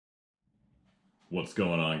What's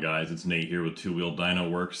going on, guys? It's Nate here with Two Wheel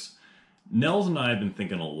DynoWorks. Nels and I have been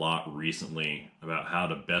thinking a lot recently about how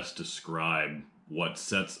to best describe what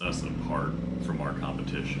sets us apart from our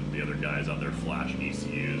competition, the other guys out there flashing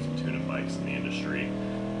ECUs and tune-up bikes in the industry.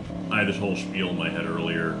 I had this whole spiel in my head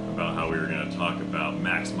earlier about how we were going to talk about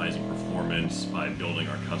maximizing performance by building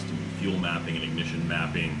our custom fuel mapping and ignition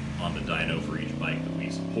mapping on the dyno for each bike that we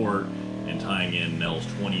support, and tying in Nels'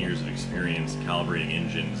 20 years of experience calibrating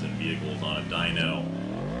engines and vehicles on a dyno.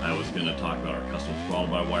 I was going to talk about our custom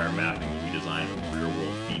throttle-by-wire mapping that we designed with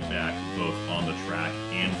real-world feedback, both on the track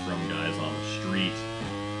and from guys on the street.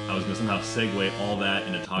 I was going to somehow segue all that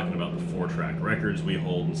into talking about the 4-track records we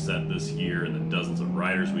hold and set this year, and the dozens of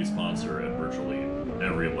riders we sponsor at virtually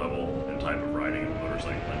every level and type of riding in the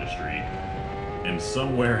motorcycle industry. And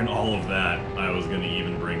somewhere in all of that, I was going to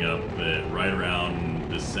even bring up that right around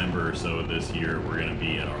December or so of this year, we're going to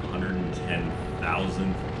be at our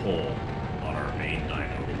 110,000th pull on our main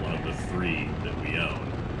dyno, one of the 3 that we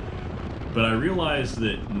own. But I realized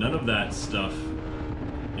that none of that stuff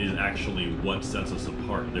is actually what sets us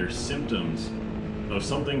apart. They're symptoms of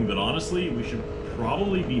something that honestly we should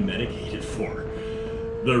probably be medicated for.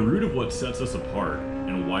 The root of what sets us apart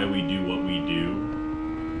and why we do what we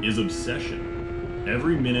do is obsession.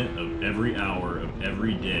 Every minute of every hour of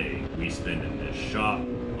every day we spend in this shop,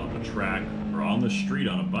 on the track, or on the street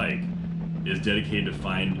on a bike is dedicated to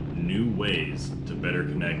find new ways to better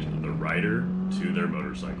connect the rider to their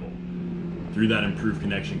motorcycle. Through that improved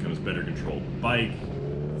connection comes better control of the bike.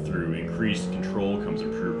 Through increased control comes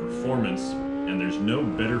improved performance, and there's no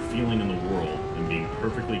better feeling in the world than being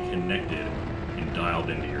perfectly connected and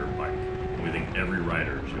dialed into your bike. And we think every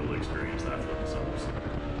rider should be able to experience that for themselves.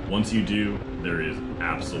 Once you do, there is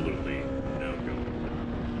absolutely